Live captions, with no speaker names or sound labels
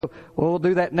we'll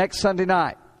do that next Sunday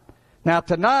night. Now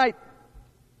tonight,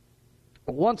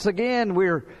 once again,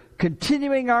 we're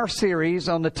continuing our series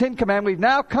on the Ten Commandments. We've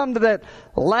now come to that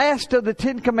last of the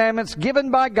Ten Commandments given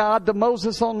by God to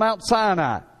Moses on Mount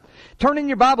Sinai. Turn in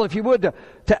your Bible, if you would, to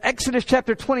Exodus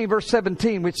chapter 20, verse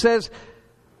 17, which says,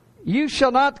 "You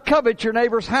shall not covet your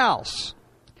neighbor's house.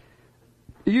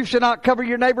 You shall not covet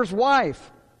your neighbor's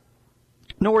wife,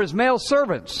 nor his male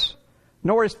servants,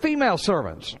 nor his female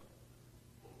servants,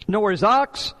 nor his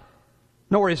ox,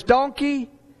 nor his donkey,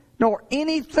 nor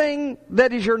anything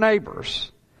that is your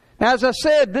neighbor's." Now, as I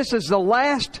said, this is the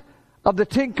last of the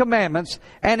Ten Commandments,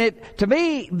 and to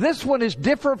me, this one is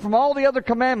different from all the other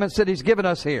commandments that He's given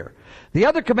us here. The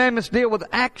other commandments deal with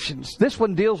actions. This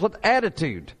one deals with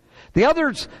attitude. The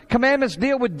other commandments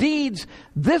deal with deeds.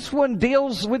 This one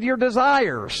deals with your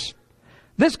desires.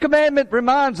 This commandment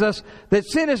reminds us that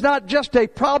sin is not just a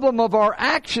problem of our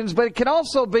actions, but it can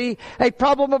also be a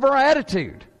problem of our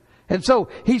attitude. And so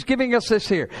He's giving us this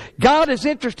here. God is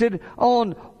interested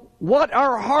on what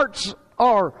our hearts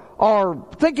are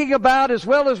thinking about as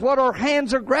well as what our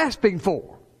hands are grasping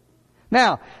for.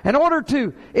 Now, in order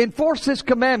to enforce this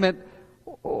commandment,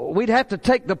 we'd have to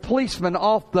take the policeman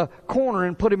off the corner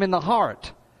and put him in the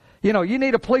heart. You know, you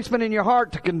need a policeman in your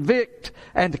heart to convict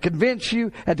and to convince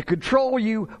you and to control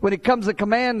you when it comes to a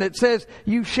command that says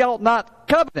you shall not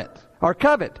covet or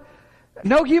covet.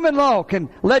 No human law can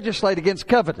legislate against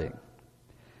coveting.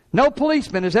 No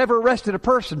policeman has ever arrested a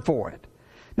person for it.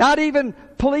 Not even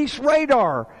police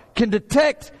radar can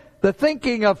detect the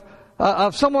thinking of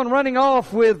someone running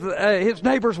off with his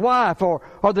neighbor's wife, or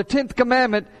the 10th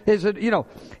commandment is,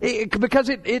 because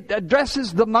it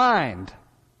addresses the mind,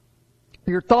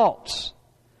 your thoughts,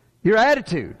 your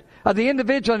attitude of the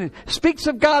individual. And it speaks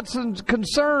of God's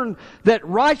concern that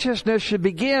righteousness should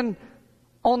begin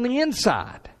on the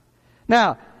inside.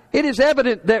 Now, it is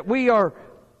evident that we are,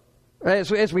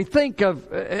 as we think of,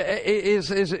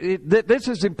 that this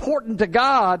is important to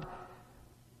God,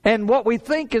 and what we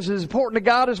think is as important to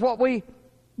God is what we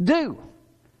do.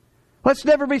 Let's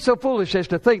never be so foolish as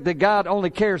to think that God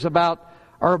only cares about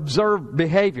our observed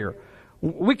behavior.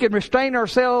 We can restrain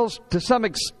ourselves to some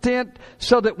extent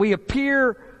so that we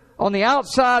appear on the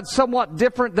outside somewhat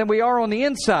different than we are on the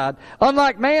inside.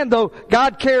 Unlike man, though,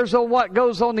 God cares on what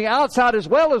goes on the outside as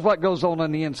well as what goes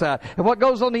on the inside, and what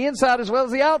goes on the inside as well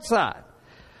as the outside.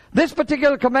 This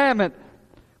particular commandment,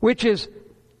 which is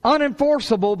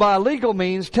unenforceable by legal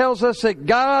means, tells us that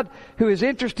God, who is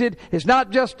interested, is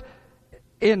not just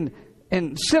in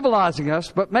civilizing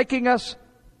us, but making us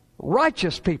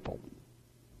righteous people.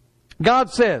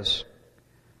 God says,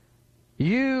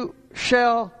 "You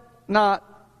shall not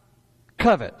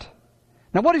covet."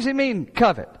 Now, what does He mean,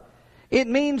 covet? It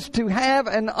means to have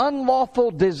an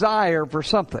unlawful desire for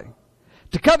something.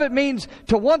 To covet means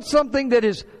to want something that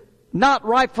is not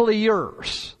rightfully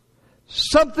yours.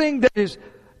 Something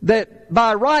that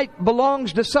by right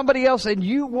belongs to somebody else, and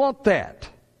you want that.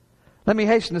 Let me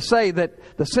hasten to say that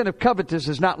the sin of covetous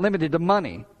is not limited to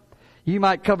money. You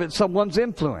might covet someone's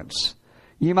influence.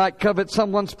 You might covet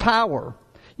someone's power.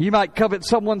 You might covet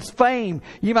someone's fame.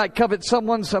 You might covet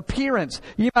someone's appearance.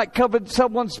 You might covet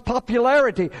someone's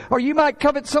popularity. Or you might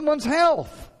covet someone's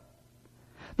health.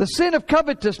 The sin of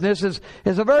covetousness is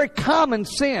a very common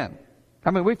sin. I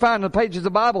mean, we find in the pages of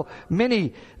the Bible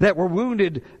many that were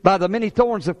wounded by the many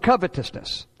thorns of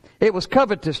covetousness. It was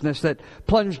covetousness that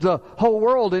plunged the whole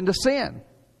world into sin.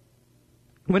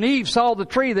 When Eve saw the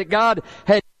tree that God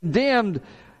had condemned,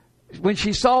 when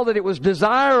she saw that it was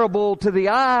desirable to the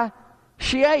eye,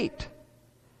 she ate.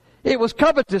 It was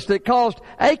covetous that caused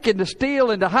Achan to steal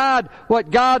and to hide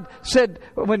what God said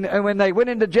when they went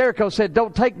into Jericho, said,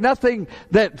 "Don't take nothing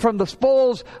that from the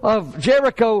spoils of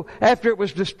Jericho after it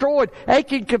was destroyed."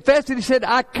 Achan confessed it. He said,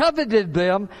 "I coveted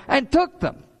them and took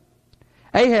them."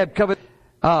 Ahab coveted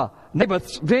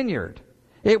Naboth's vineyard.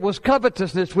 It was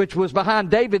covetousness which was behind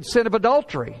David's sin of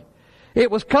adultery. It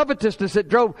was covetousness that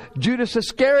drove Judas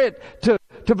Iscariot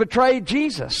to betray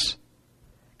Jesus.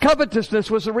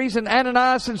 Covetousness was the reason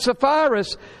Ananias and Sapphira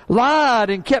lied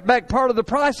and kept back part of the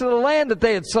price of the land that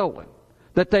they had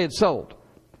sold.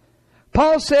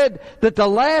 Paul said that the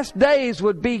last days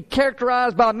would be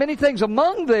characterized by many things.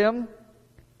 Among them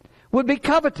would be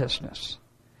covetousness.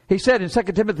 He said in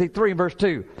 2 Timothy 3 verse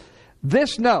 2,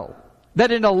 "This know,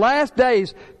 that in the last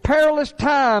days perilous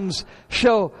times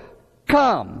shall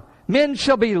come. Men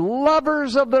shall be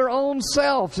lovers of their own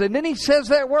selves." And then he says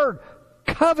that word,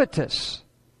 covetous.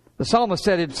 The psalmist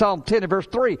said in Psalm 10 and verse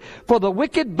 3, "For the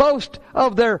wicked boast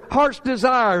of their heart's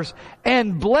desires,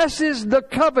 and blesses the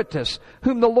covetous,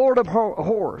 whom the Lord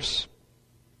abhors."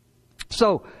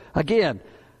 So, again,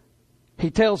 He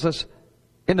tells us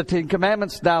in the Ten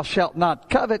Commandments, thou shalt not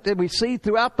covet. And we see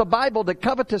throughout the Bible that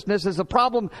covetousness is a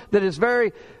problem that is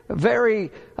very,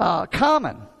 very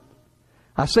common.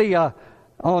 I see on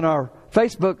our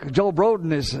Facebook, Joel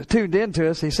Broden is tuned in to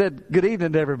us. He said, good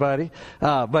evening to everybody.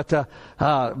 But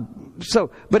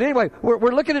anyway,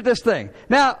 we're looking at this thing.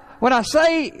 Now, when I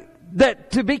say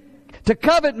that to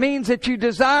covet means that you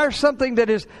desire something that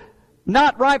is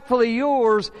not rightfully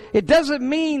yours, it doesn't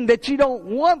mean that you don't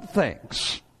want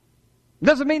things. It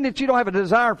doesn't mean that you don't have a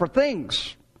desire for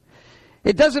things.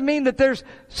 It doesn't mean that there's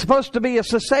supposed to be a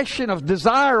cessation of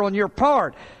desire on your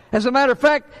part. As a matter of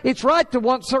fact, it's right to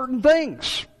want certain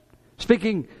things.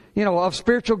 Speaking, of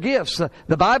spiritual gifts,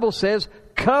 the Bible says,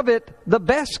 covet the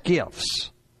best gifts.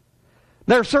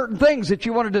 There are certain things that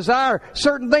you want to desire,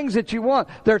 certain things that you want.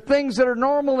 There are things that are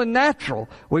normal and natural.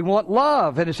 We want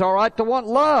love, and it's all right to want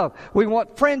love. We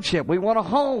want friendship. We want a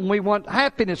home. We want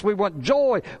happiness. We want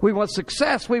joy. We want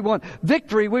success. We want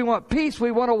victory. We want peace.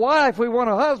 We want a wife. We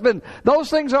want a husband. Those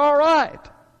things are all right.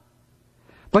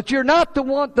 But you're not to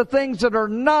want the things that are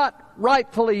not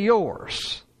rightfully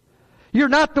yours. You're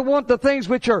not to want the things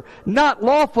which are not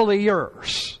lawfully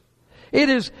yours. It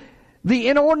is the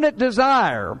inordinate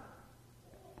desire.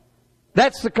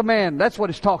 That's the command. That's what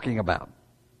it's talking about.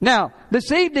 Now,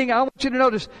 this evening, I want you to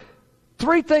notice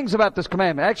 3 things about this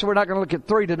commandment. Actually, we're not going to look at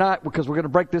 3 tonight because we're going to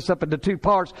break this up into 2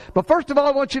 parts. But first of all,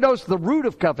 I want you to notice the root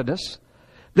of covetousness.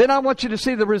 Then I want you to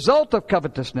see the result of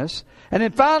covetousness. And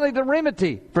then finally, the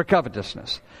remedy for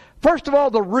covetousness. First of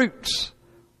all, the roots.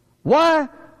 Why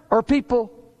are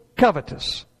people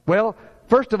covetous? Well,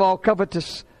 first of all,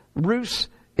 covetous roots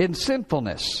in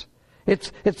sinfulness.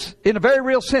 It's in a very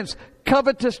real sense.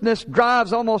 Covetousness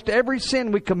drives almost every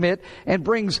sin we commit and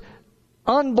brings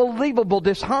unbelievable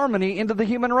disharmony into the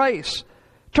human race.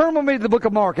 Turn with me to the book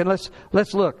of Mark and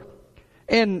let's look.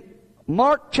 In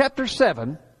Mark chapter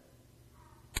 7,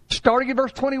 starting at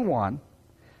verse 21,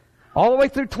 all the way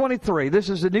through 23, this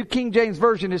is the New King James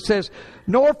Version. It says,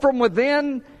 nor from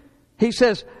within, he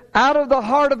says, out of the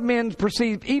heart of men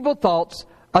proceed evil thoughts,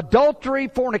 adultery,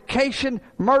 fornication,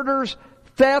 murders,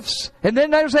 thefts, and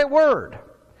then there's that word.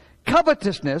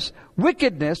 Covetousness,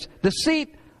 wickedness,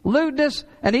 deceit, lewdness,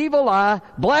 an evil eye,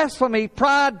 blasphemy,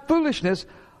 pride, foolishness.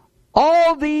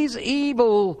 All these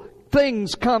evil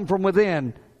things come from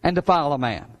within and defile a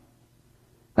man.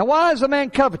 Now, why is a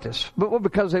man covetous? Well,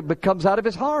 because it comes out of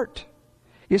his heart.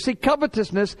 You see,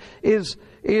 covetousness is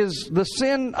the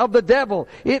sin of the devil.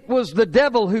 It was the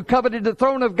devil who coveted the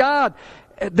throne of God.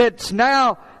 That's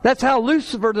how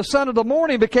Lucifer, the son of the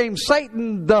morning, became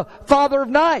Satan, the father of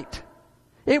night.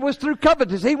 It was through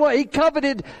covetousness. He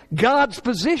coveted God's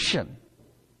position.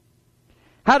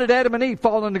 How did Adam and Eve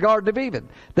fall in the Garden of Eden?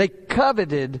 They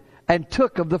coveted and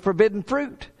took of the forbidden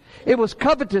fruit. It was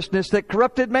covetousness that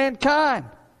corrupted mankind.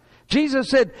 Jesus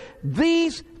said,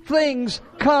 these things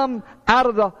come out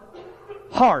of the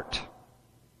heart.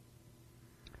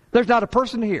 There's not a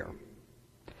person here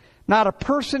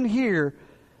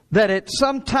that at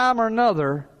some time or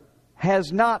another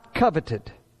has not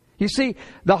coveted. You see,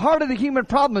 the heart of the human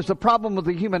problem is the problem of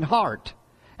the human heart.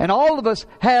 And all of us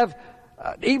have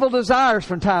evil desires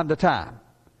from time to time.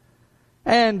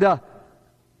 And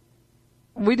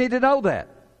we need to know that.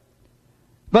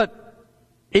 But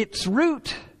its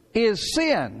root is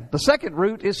sin. The second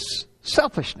root is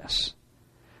selfishness.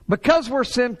 Because we're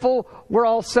sinful, we're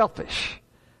all selfish.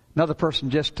 Another person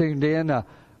just tuned in,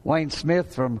 Wayne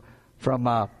Smith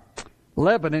from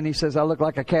Lebanon. He says, I look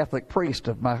like a Catholic priest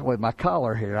with my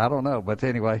collar here. I don't know, but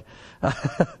anyway.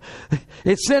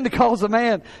 It's sin to cause a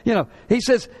man. He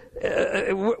says,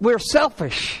 we're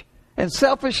selfish. And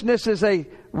selfishness is a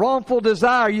wrongful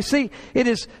desire. You see, it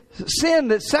is sin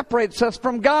that separates us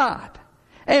from God.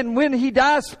 And when he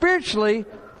dies spiritually,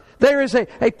 there is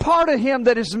a part of him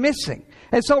that is missing.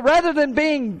 And so rather than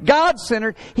being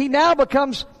God-centered, he now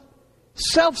becomes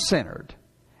self-centered.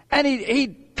 And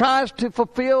he tries to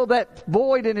fulfill that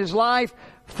void in his life,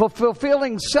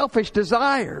 fulfilling selfish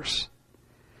desires.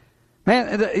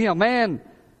 Man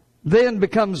then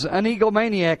becomes an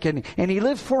egomaniac and he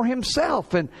lives for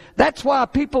himself. And that's why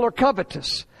people are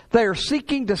covetous. They are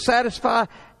seeking to satisfy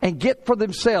and get for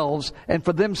themselves and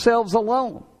for themselves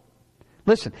alone.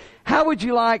 Listen, how would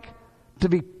you like to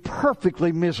be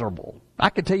perfectly miserable? I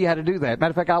can tell you how to do that.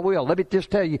 Matter of fact, I will. Let me just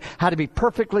tell you how to be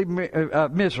perfectly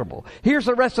miserable. Here's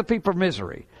a recipe for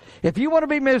misery. If you want to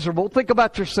be miserable, think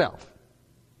about yourself.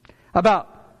 About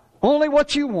only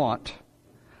what you want.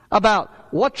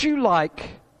 About what you like.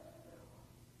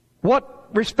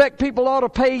 What respect people ought to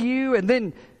pay you. And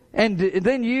then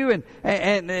you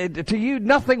and to you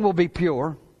nothing will be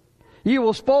pure. You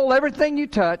will spoil everything you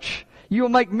touch. You will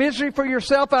make misery for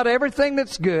yourself out of everything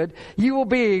that's good. You will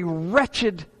be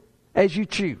wretched as you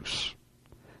choose.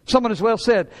 Someone has well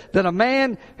said that a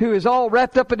man who is all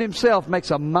wrapped up in himself makes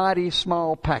a mighty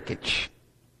small package.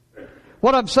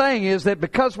 What I'm saying is that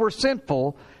because we're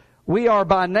sinful, we are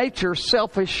by nature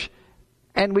selfish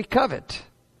and we covet.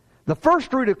 The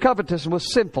first root of covetousness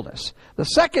was sinfulness. The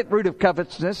second root of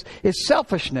covetousness is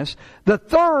selfishness. The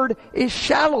third is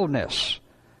shallowness.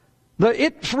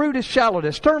 Its root is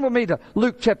shallowness. Turn with me to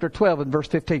Luke chapter 12 and verse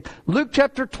 15. Luke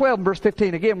chapter 12 and verse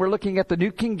 15. Again, we're looking at the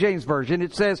New King James Version.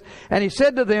 It says, "And he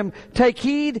said to them, Take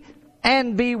heed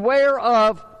and beware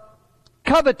of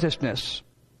covetousness.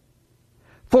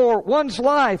 For one's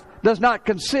life does not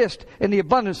consist in the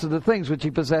abundance of the things which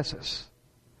he possesses."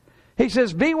 He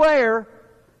says, beware.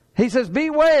 He says,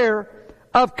 beware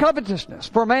of covetousness.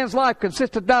 For a man's life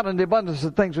consisteth not in the abundance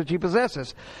of the things which he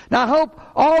possesses. Now I hope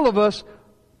all of us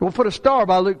will put a star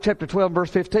by Luke chapter 12 verse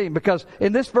 15. Because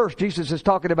in this verse Jesus is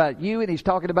talking about you and he's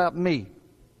talking about me.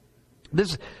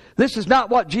 This is not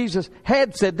what Jesus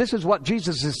had said. This is what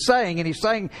Jesus is saying. And he's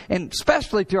saying, and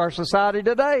especially to our society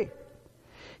today.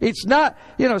 It's not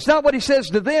what he says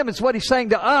to them. It's what he's saying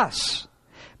to us.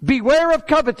 Beware of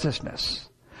covetousness.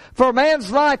 For a man's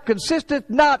life consisteth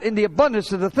not in the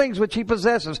abundance of the things which he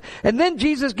possesses. And then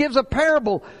Jesus gives a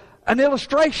parable, an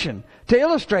illustration to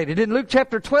illustrate it in Luke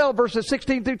chapter 12 verses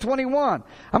 16 through 21.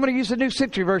 I'm going to use the New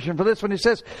Century Version for this one. It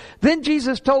says, "Then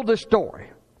Jesus told this story.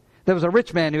 There was a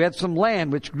rich man who had some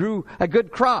land which grew a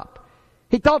good crop.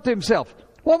 He thought to himself,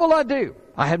 what will I do?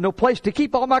 I have no place to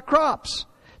keep all my crops.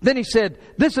 Then he said,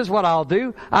 this is what I'll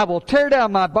do. I will tear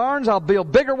down my barns. I'll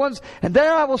build bigger ones. And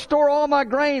there I will store all my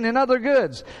grain and other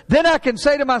goods. Then I can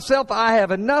say to myself, I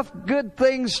have enough good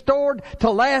things stored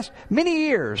to last many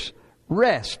years.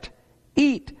 Rest,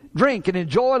 eat, drink, and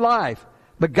enjoy life.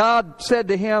 But God said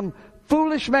to him,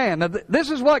 foolish man." Now,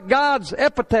 this is what God's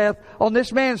epitaph on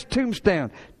this man's tombstone.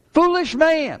 Foolish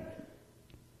man.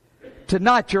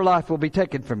 Tonight your life will be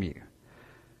taken from you.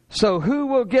 So who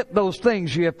will get those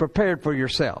things you have prepared for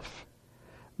yourself?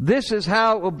 This is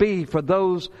how it will be for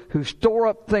those who store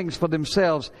up things for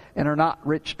themselves and are not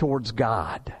rich towards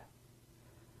God.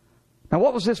 Now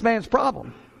what was this man's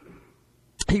problem?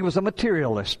 He was a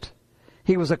materialist.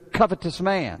 He was a covetous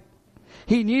man.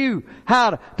 He knew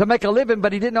how to make a living,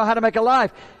 but he didn't know how to make a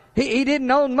life. He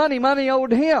didn't own money. Money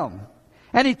owed him.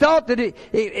 And he thought that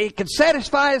it could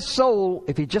satisfy his soul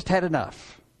if he just had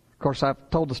enough. Of course, I've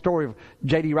told the story of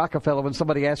J.D. Rockefeller when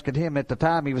somebody asked him at the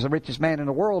time, he was the richest man in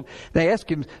the world. They asked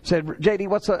him, said, J.D.,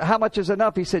 how much is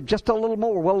enough? He said, just a little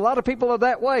more. Well, a lot of people are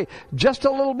that way. Just a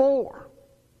little more.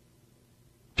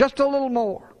 Just a little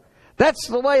more. That's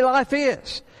the way life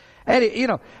is. And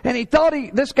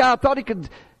this guy thought he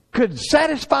could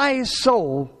satisfy his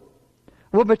soul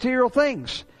with material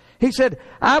things. He said,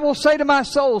 I will say to my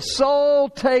soul, soul,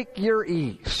 take your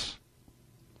ease.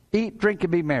 Eat, drink,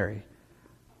 and be merry.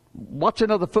 Watch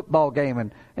another football game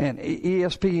and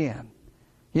ESPN.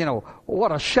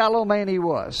 What a shallow man he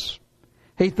was.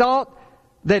 He thought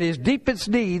that his deepest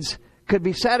needs could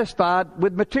be satisfied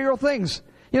with material things.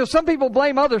 Some people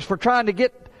blame others for trying to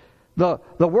get the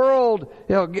world,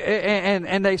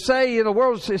 and they say, the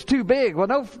world is too big. Well,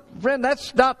 no, friend,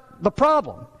 that's not the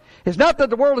problem. It's not that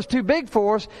the world is too big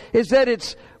for us. It's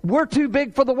that we're too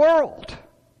big for the world.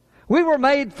 We were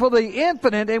made for the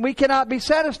infinite, and we cannot be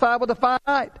satisfied with the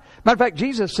finite. Matter of fact,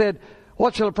 Jesus said,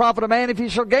 what shall it profit a man if he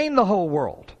shall gain the whole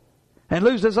world and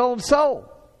lose his own soul?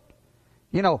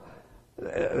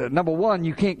 Number one,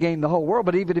 you can't gain the whole world,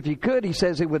 but even if you could, he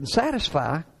says it wouldn't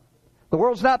satisfy. The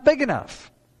world's not big enough.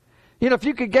 If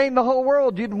you could gain the whole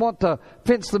world, you'd want to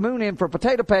fence the moon in for a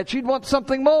potato patch. You'd want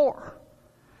something more.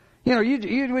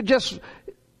 You would just,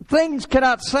 things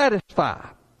cannot satisfy.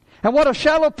 And what a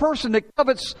shallow person that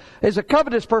covets is a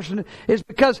covetous person is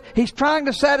because he's trying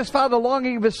to satisfy the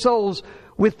longing of his souls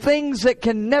with things that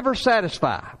can never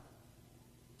satisfy.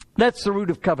 That's the root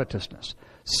of covetousness.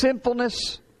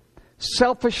 Sinfulness,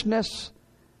 selfishness,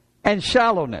 and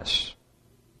shallowness.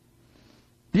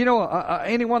 Do you know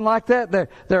anyone like that? There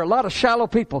are a lot of shallow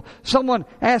people. Someone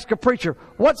asked a preacher,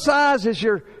 what size is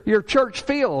your church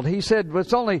field? He said,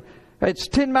 it's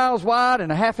 10 miles wide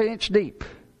and a half an inch deep.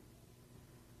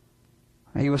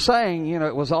 He was saying,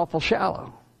 it was awful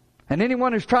shallow. And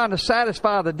anyone who's trying to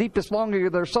satisfy the deepest longing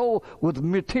of their soul with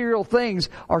material things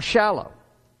are shallow.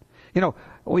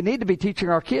 We need to be teaching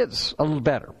our kids a little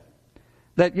better.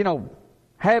 That,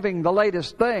 having the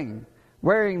latest thing,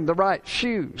 wearing the right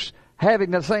shoes,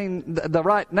 having the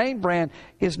right name brand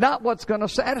is not what's going to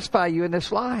satisfy you in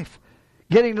this life.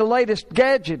 Getting the latest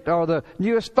gadget or the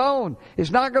newest phone is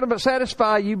not going to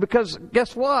satisfy you because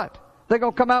guess what? They're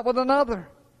going to come out with another.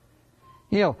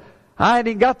 You know, I ain't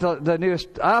even got the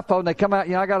newest iPhone. They come out,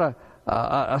 I got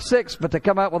a 6, but they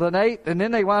come out with an 8, and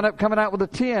then they wind up coming out with a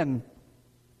 10.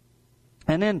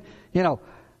 And then,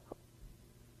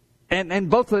 and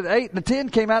both the 8 and the 10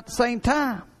 came out at the same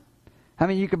time. I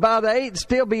mean, you could buy the 8 and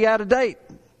still be out of date.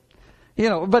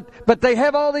 But they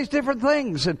have all these different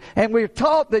things. And we're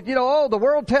taught that, the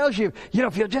world tells you,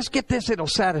 if you'll just get this, it'll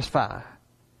satisfy.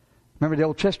 Remember the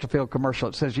old Chesterfield commercial?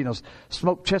 It says,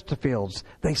 smoke Chesterfields,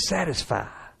 they satisfy.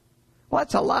 Well,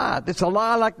 that's a lie. It's a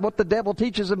lie like what the devil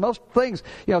teaches in most things.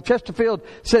 Chesterfield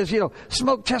says,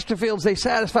 smoke Chesterfields, they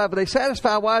satisfy. But they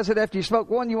satisfy, why is it after you smoke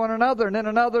one, you want another, and then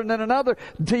another, and then another,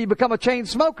 until you become a chain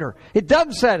smoker? It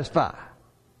doesn't satisfy.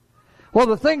 Well,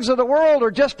 the things of the world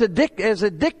are just as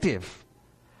addictive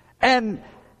and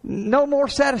no more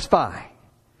satisfying.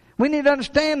 We need to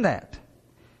understand that.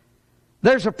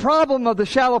 There's a problem of the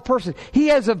shallow person. He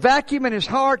has a vacuum in his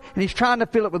heart and he's trying to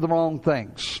fill it with the wrong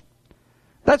things.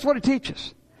 That's what it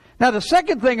teaches. Now, the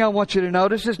second thing I want you to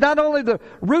notice is not only the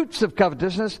roots of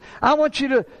covetousness, I want you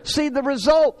to see the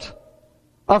result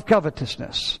of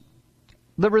covetousness.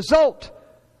 The result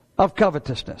of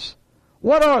covetousness.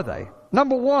 What are they?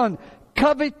 Number one,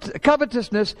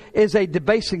 covetousness is a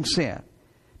debasing sin.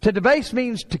 To debase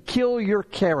means to kill your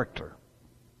character.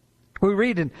 We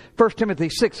read in 1 Timothy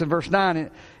 6 and verse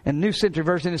 9 in New Century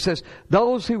Version, it says,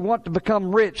 those who want to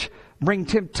become rich bring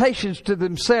temptations to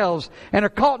themselves and are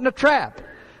caught in a trap.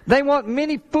 They want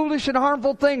many foolish and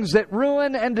harmful things that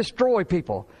ruin and destroy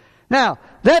people. Now,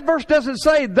 that verse doesn't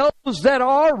say those that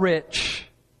are rich.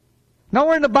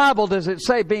 Nowhere in the Bible does it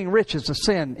say being rich is a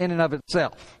sin in and of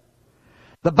itself.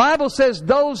 The Bible says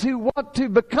those who want to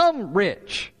become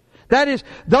rich. That is,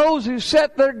 those who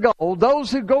set their goal,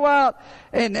 those who go out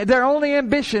and their only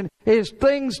ambition is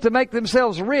things to make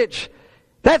themselves rich.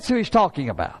 That's who he's talking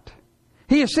about.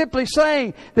 He is simply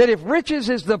saying that if riches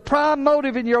is the prime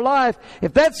motive in your life,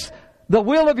 if that's the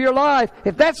will of your life,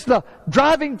 if that's the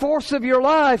driving force of your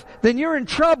life, then you're in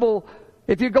trouble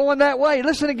if you're going that way.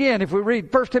 Listen again, if we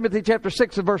read 1 Timothy chapter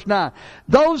 6 and verse 9.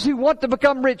 Those who want to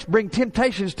become rich bring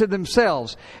temptations to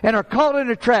themselves and are caught in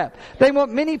a trap. They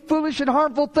want many foolish and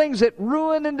harmful things that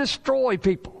ruin and destroy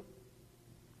people.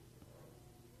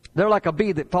 They're like a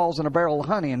bee that falls in a barrel of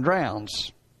honey and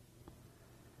drowns.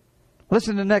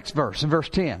 Listen to the next verse, in verse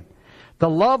 10. The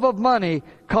love of money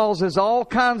causes all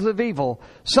kinds of evil.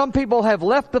 Some people have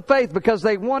left the faith because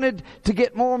they wanted to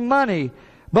get more money,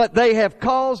 but they have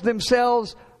caused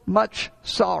themselves much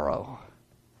sorrow.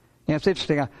 It's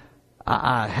interesting.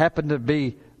 I happened to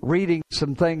be reading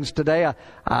some things today.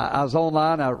 I was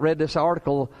online. I read this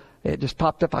article. It just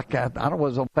popped up. I don't know if it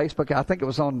was on Facebook. I think it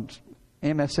was on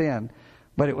MSN.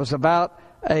 But it was about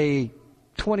a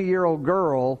 20-year-old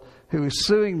girl who is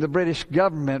suing the British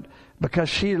government because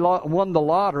she won the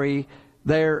lottery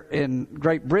there in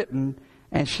Great Britain,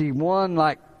 and she won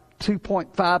like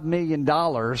 $2.5 million,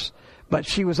 but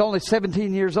she was only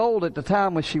 17 years old at the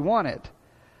time when she won it.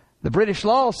 The British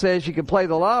law says you can play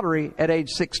the lottery at age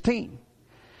 16.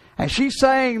 And she's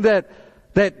saying that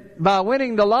by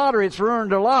winning the lottery, it's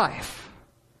ruined her life.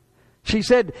 She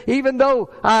said, even though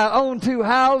I own 2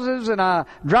 houses and I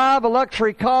drive a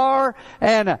luxury car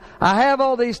and I have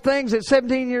all these things at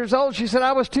 17 years old, she said,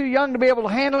 I was too young to be able to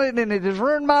handle it and it has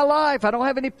ruined my life. I don't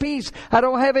have any peace. I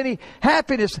don't have any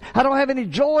happiness. I don't have any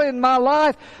joy in my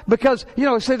life because,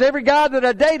 it says every guy that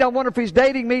I date, I wonder if he's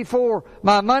dating me for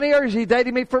my money or is he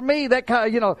dating me for me? That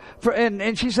kind,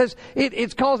 and she says,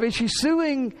 it's caused me. She's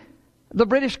suing the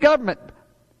British government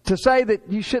to say that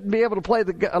you shouldn't be able to play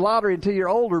the lottery until you're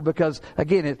older because,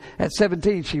 again, at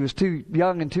 17, she was too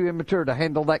young and too immature to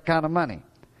handle that kind of money.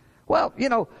 Well,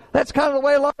 that's kind of the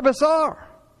way a lot of us are.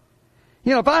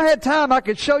 If I had time, I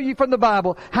could show you from the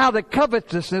Bible how the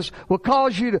covetousness will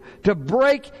cause you to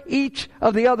break each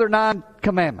of the other 9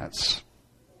 commandments.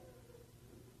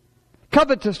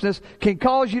 Covetousness can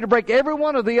cause you to break every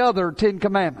one of the other 10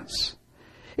 commandments.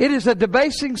 It is a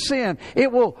debasing sin. It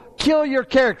will kill your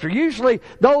character. Usually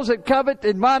those that covet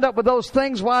and wind up with those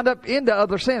things wind up into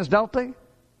other sins, don't they?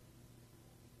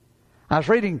 I was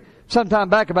reading some time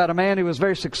back about a man who was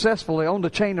very successful. He owned a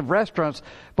chain of restaurants.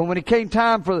 But when it came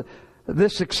time for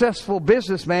this successful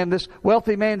businessman, this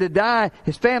wealthy man to die,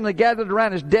 his family gathered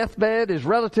around his deathbed. His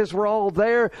relatives were all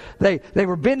there. They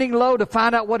were bending low to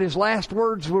find out what his last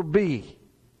words would be.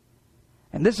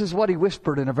 And this is what he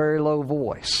whispered in a very low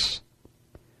voice.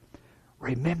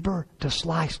 Remember to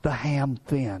slice the ham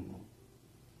thin.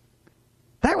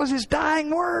 That was his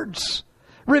dying words.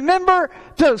 Remember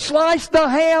to slice the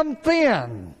ham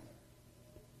thin.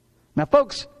 Now,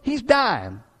 folks, he's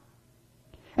dying.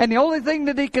 And the only thing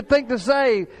that he could think to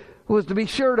say was to be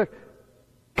sure to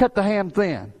cut the ham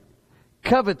thin.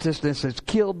 Covetousness has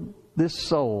killed this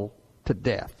soul to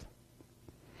death.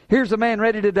 Here's a man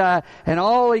ready to die, and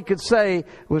all he could say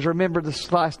was, remember to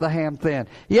slice the ham thin.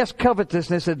 Yes,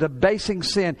 covetousness is a debasing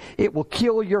sin. It will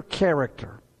kill your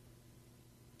character.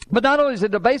 But not only is it a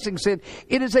debasing sin,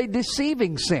 it is a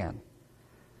deceiving sin.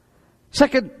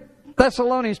 2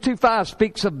 Thessalonians 2:5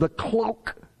 speaks of the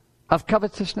cloak of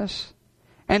covetousness,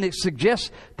 and it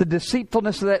suggests the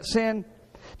deceitfulness of that sin.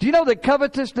 Do you know that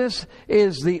covetousness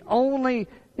is a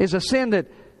sin that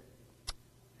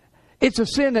it's a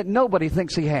sin that nobody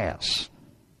thinks he has?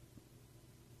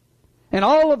 In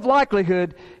all of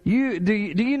likelihood, do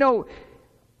you know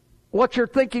what you're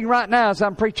thinking right now as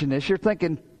I'm preaching this? You're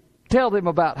thinking, tell them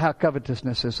about how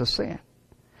covetousness is a sin.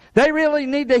 They really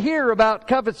need to hear about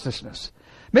covetousness.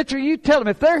 Mitchell, you tell them.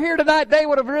 If they're here tonight, they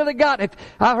would have really gotten it.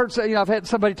 I heard, I've had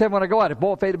somebody tell me when I go out,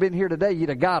 boy, if they'd have been here today, you'd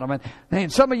have got them.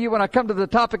 And some of you, when I come to the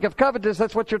topic of covetous,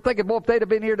 that's what you're thinking. Boy, if they'd have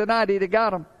been here tonight, he'd have got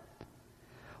them.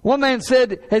 One man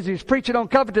said, as he was preaching on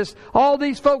covetous, all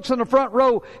these folks in the front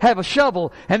row have a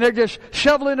shovel, and they're just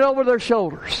shoveling it over their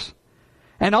shoulders.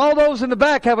 And all those in the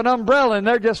back have an umbrella, and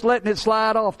they're just letting it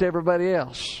slide off to everybody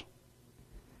else.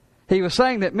 He was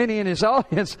saying that many in his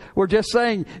audience were just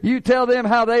saying, you tell them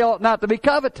how they ought not to be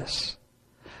covetous.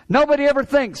 Nobody ever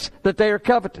thinks that they are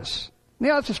covetous. You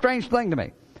know, it's a strange thing to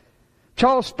me.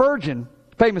 Charles Spurgeon,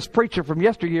 famous preacher from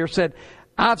yesteryear, said,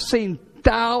 I've seen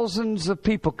thousands of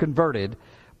people converted,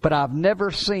 but I've never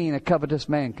seen a covetous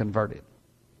man converted.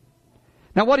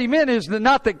 Now what he meant is that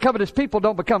not that covetous people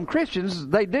don't become Christians,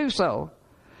 they do so.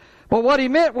 But what he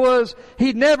meant was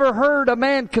he'd never heard a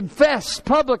man confess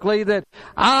publicly that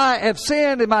I have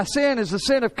sinned and my sin is the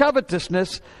sin of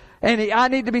covetousness and I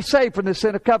need to be saved from the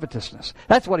sin of covetousness.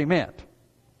 That's what he meant.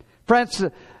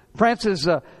 Francis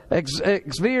Xavier,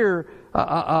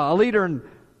 a leader in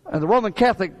the Roman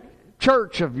Catholic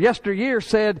Church of yesteryear,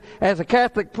 said as a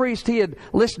Catholic priest he had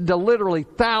listened to literally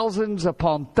thousands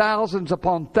upon thousands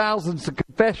upon thousands of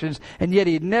confessions, and yet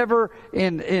he'd never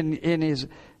heard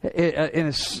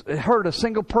a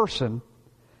single person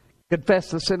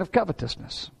confess the sin of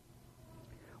covetousness.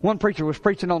 One preacher was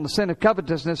preaching on the sin of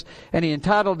covetousness, and he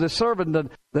entitled his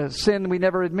sermon the sin we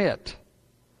never admit.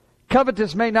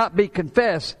 Covetous may not be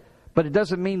confessed, but it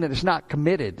doesn't mean that it's not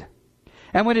committed.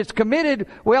 And when it's committed,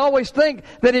 we always think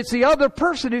that it's the other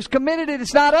person who's committed it.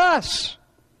 It's not us.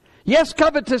 Yes,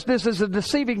 covetousness is a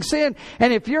deceiving sin,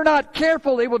 and if you're not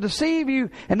careful, it will deceive you.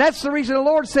 And that's the reason the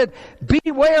Lord said,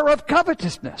 beware of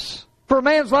covetousness. For a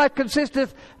man's life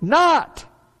consisteth not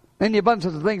in the abundance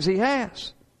of the things he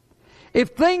has.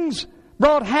 If things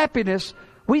brought happiness,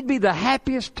 we'd be the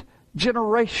happiest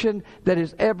generation that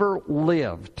has ever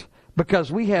lived.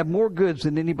 Because we have more goods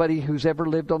than anybody who's ever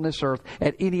lived on this earth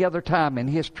at any other time in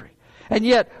history. And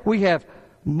yet, we have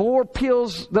more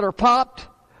pills that are popped.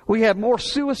 We have more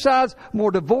suicides,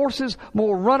 more divorces,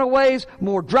 more runaways,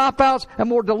 more dropouts, and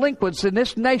more delinquents in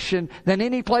this nation than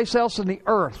any place else in the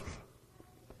earth.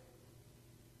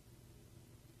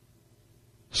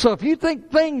 So if you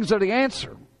think things are the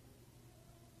answer,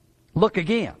 look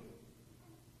again.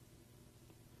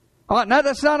 All right, now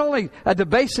that's not only a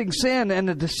debasing sin and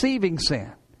a deceiving sin.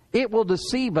 It will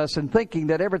deceive us in thinking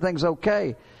that everything's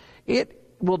okay.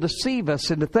 It will deceive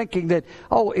us into thinking that,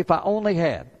 oh, if I only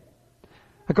had.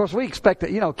 Of course, we expect that,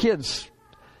 kids,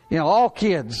 all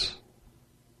kids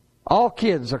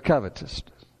are covetous.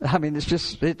 I mean, it's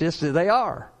just they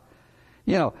are.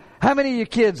 How many of you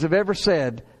kids have ever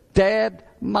said, Dad,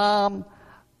 Mom,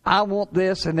 I want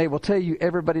this, and they will tell you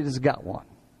everybody has got one.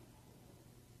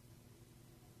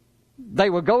 They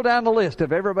will go down the list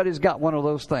if everybody's got one of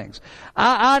those things.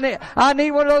 I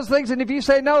need one of those things, and if you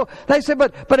say no, they say,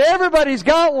 but everybody's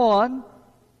got one.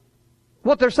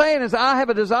 What they're saying is, I have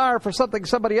a desire for something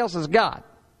somebody else has got.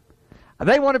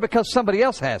 They want it because somebody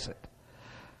else has it.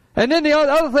 And then the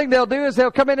other thing they'll do is they'll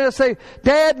come in and say,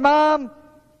 Dad, Mom,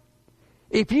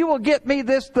 if you will get me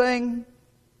this thing,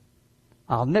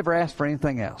 I'll never ask for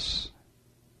anything else.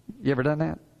 You ever done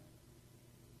that?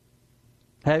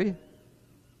 Have you?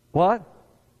 What?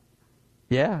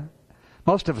 Yeah.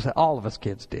 Most of us, all of us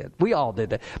kids did. We all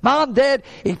did that. Mom, Dad,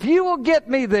 if you will get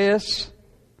me this,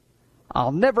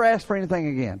 I'll never ask for anything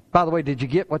again. By the way, did you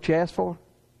get what you asked for?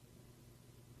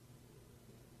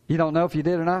 You don't know if you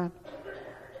did or not?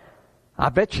 I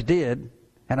bet you did,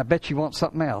 and I bet you want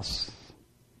something else.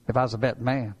 If I was a betting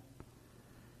man.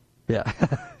 Yeah.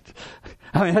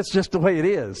 I mean, that's just the way it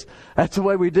is. That's the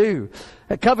way we do.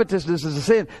 Covetousness is a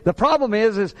sin. The problem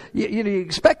is you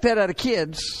expect that out of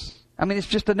kids. I mean, it's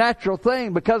just a natural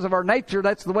thing. Because of our nature,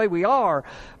 that's the way we are.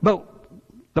 But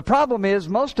the problem is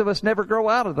most of us never grow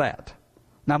out of that.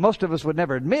 Now, most of us would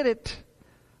never admit it.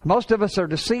 Most of us are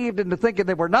deceived into thinking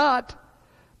that we're not,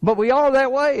 but we are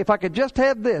that way. If I could just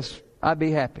have this, I'd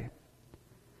be happy.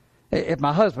 If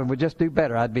my husband would just do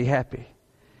better, I'd be happy.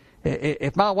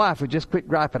 If my wife would just quit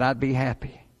griping, I'd be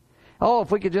happy. Oh,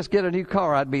 if we could just get a new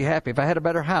car, I'd be happy. If I had a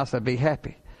better house, I'd be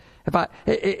happy. If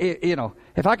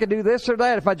I could do this or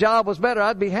that, if my job was better,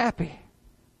 I'd be happy.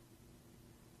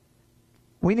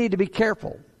 We need to be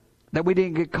careful that we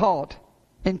didn't get caught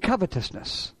in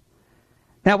covetousness.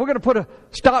 Now, we're going to put a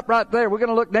stop right there. We're going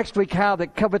to look next week how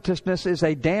that covetousness is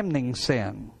a damning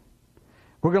sin.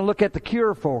 We're going to look at the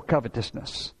cure for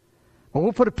covetousness. But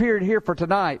we'll put a period here for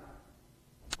tonight.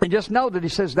 And just know that he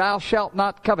says, thou shalt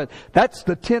not covet. That's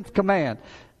the 10th command.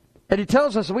 And he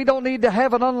tells us we don't need to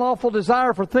have an unlawful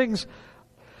desire for things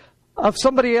of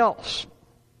somebody else.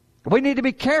 We need to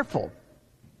be careful.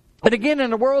 And again,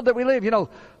 in the world that we live,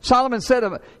 Solomon said,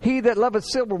 he that loveth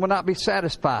silver will not be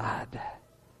satisfied.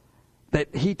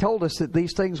 That he told us that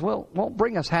these things won't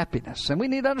bring us happiness. And we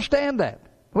need to understand that.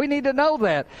 We need to know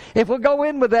that. If we'll go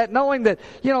in with that, knowing that,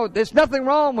 there's nothing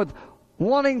wrong with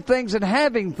wanting things and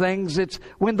having things. It's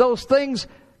when those things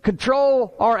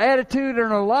control our attitude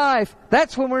and our life,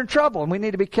 that's when we're in trouble. And we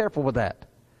need to be careful with that.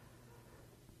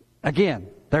 Again,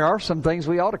 there are some things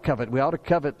we ought to covet. We ought to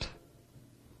covet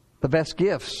the best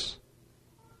gifts.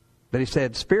 But he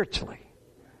said spiritually.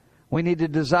 We need to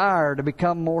desire to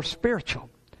become more spiritual.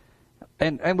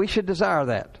 And we should desire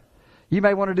that. You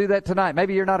may want to do that tonight.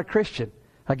 Maybe you're not a Christian.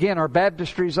 Again, our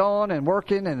baptistry's on and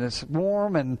working and it's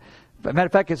warm. And as a matter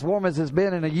of fact, it's warm as it's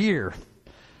been in a year.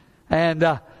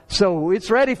 And so it's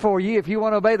ready for you. If you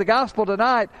want to obey the gospel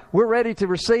tonight, we're ready to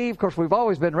receive. Of course, we've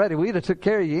always been ready. We'd have took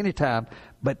care of you anytime.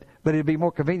 But it'd be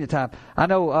more convenient time. I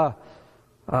know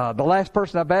the last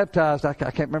person I baptized, I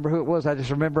can't remember who it was. I just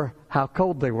remember how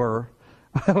cold they were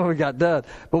when we got done.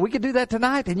 But we could do that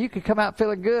tonight, and you could come out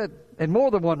feeling good. And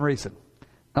more than one reason.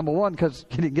 Number one, because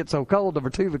you didn't get so cold. Number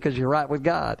two, because you're right with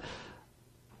God.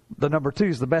 The number two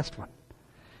is the best one.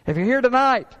 If you're here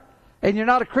tonight and you're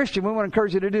not a Christian, we want to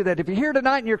encourage you to do that. If you're here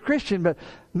tonight and you're a Christian, but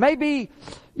maybe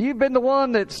you've been the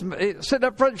one that's sitting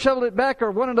up front and shoveling it back,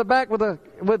 or one in the back with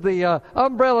the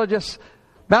umbrella just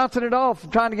bouncing it off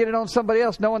and trying to get it on somebody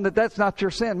else, knowing that that's not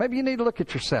your sin. Maybe you need to look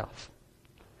at yourself.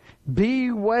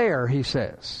 Beware, he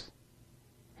says,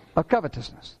 of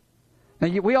covetousness. Now,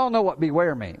 we all know what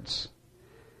beware means.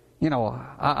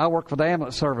 I work for the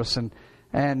ambulance service, and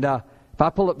if I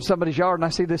pull up in somebody's yard and I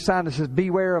see this sign that says,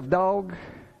 beware of dog,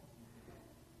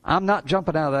 I'm not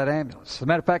jumping out of that ambulance. As a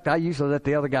matter of fact, I usually let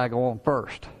the other guy go on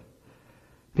first.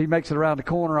 If he makes it around the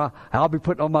corner, I'll be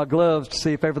putting on my gloves to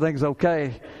see if everything's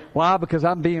okay. Why? Because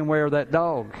I'm being aware of that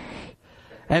dog.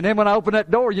 And then when I open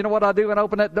that door, you know what I do when I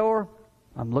open that door?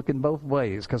 I'm looking both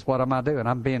ways, because what am I doing?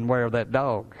 I'm being aware of that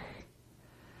dog.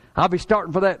 I'll be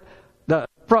starting for the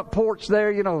front porch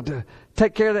there, to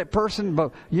take care of that person,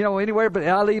 but anywhere, but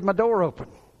I leave my door open,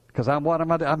 because I'm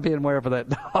being aware of that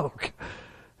dog.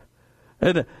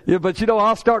 And but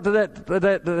I'll start to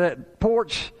that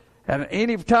porch, and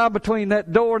any time between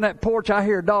that door and that porch, I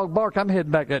hear a dog bark. I'm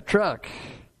heading back to that truck,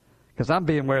 because I'm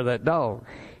being aware of that dog.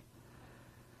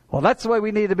 Well, that's the way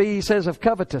we need to be. He says of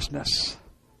covetousness.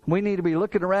 We need to be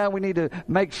looking around. We need to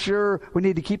make sure. We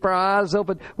need to keep our eyes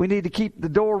open. We need to keep the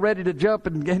door ready to jump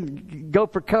and go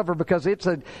for cover, because it's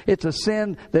a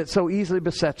sin that so easily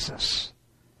besets us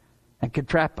and can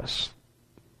trap us.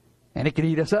 And it can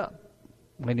eat us up.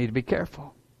 We need to be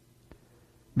careful.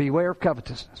 Beware of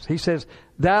covetousness. He says,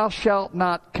 thou shalt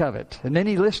not covet. And then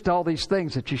he lists all these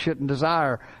things that you shouldn't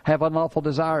desire, have unlawful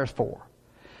desires for.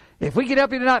 If we can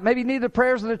help you tonight, maybe you need the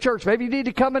prayers of the church. Maybe you need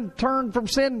to come and turn from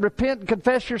sin, repent, and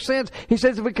confess your sins. He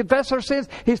says if we confess our sins,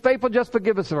 He's faithful just to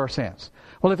forgive us of our sins.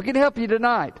 Well, if we can help you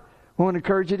tonight, we want to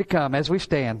encourage you to come. As we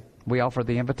stand, we offer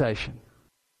the invitation.